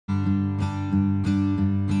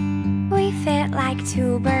fit like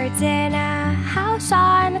two birds in a house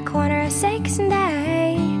on the corner of 6th and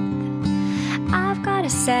 8th. I've gotta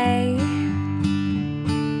say,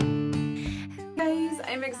 guys,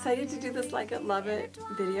 I'm excited to do this Like It Love It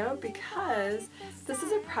video because this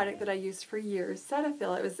is a product that I used for years,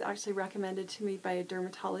 Cetaphil. It was actually recommended to me by a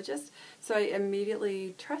dermatologist, so I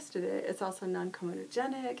immediately trusted it. It's also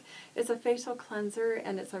non-comedogenic, it's a facial cleanser,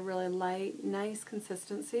 and it's a really light, nice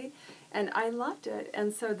consistency, and I loved it.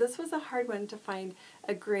 And so this was a hard one to find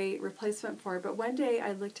a great replacement for, but one day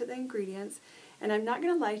I looked at the ingredients, and I'm not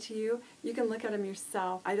going to lie to you, you can look at them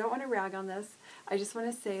yourself. I don't want to rag on this, I just want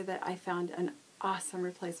to say that I found an awesome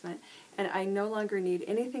replacement, and I no longer need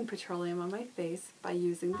anything petroleum on my face by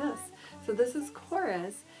using this. So this is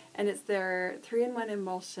Chorus, and it's their 3-in-1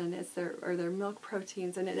 emulsion. It's their milk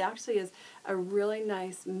proteins, and it actually is a really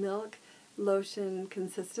nice milk lotion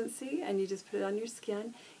consistency, and you just put it on your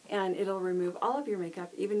skin and it'll remove all of your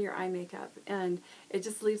makeup, even your eye makeup, and it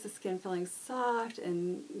just leaves the skin feeling soft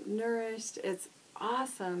and nourished. It's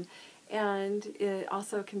awesome. And it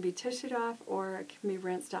also can be tissued off or it can be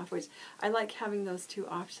rinsed off, which I like having those two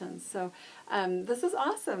options. So this is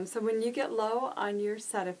awesome. So when you get low on your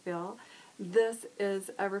Cetaphil, this is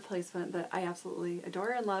a replacement that I absolutely adore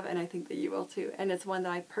and love, and I think that you will too. And it's one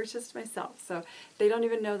that I purchased myself, so they don't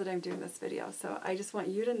even know that I'm doing this video. So I just want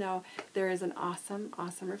you to know there is an awesome,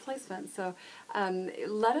 awesome replacement. So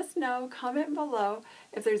let us know, comment below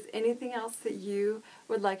if there's anything else that you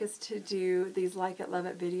would like us to do these Like It Love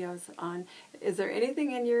It videos on. Is there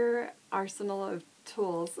anything in your arsenal of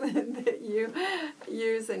tools that you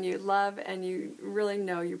use and you love and you really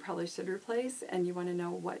know you probably should replace and you want to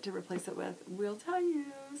know what to replace it with? We'll tell you.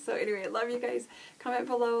 So anyway, I love you guys. Comment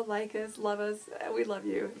below, like us, love us. We love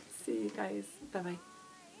you. See you guys. Bye-bye.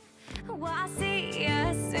 well, I'll see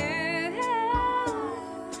you soon.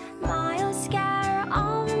 Miles scatter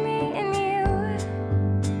over me and you.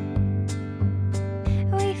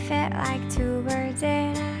 We fit like two birds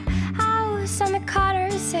in a house on the corner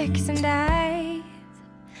of 6th and 8th.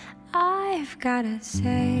 I've gotta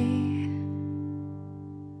say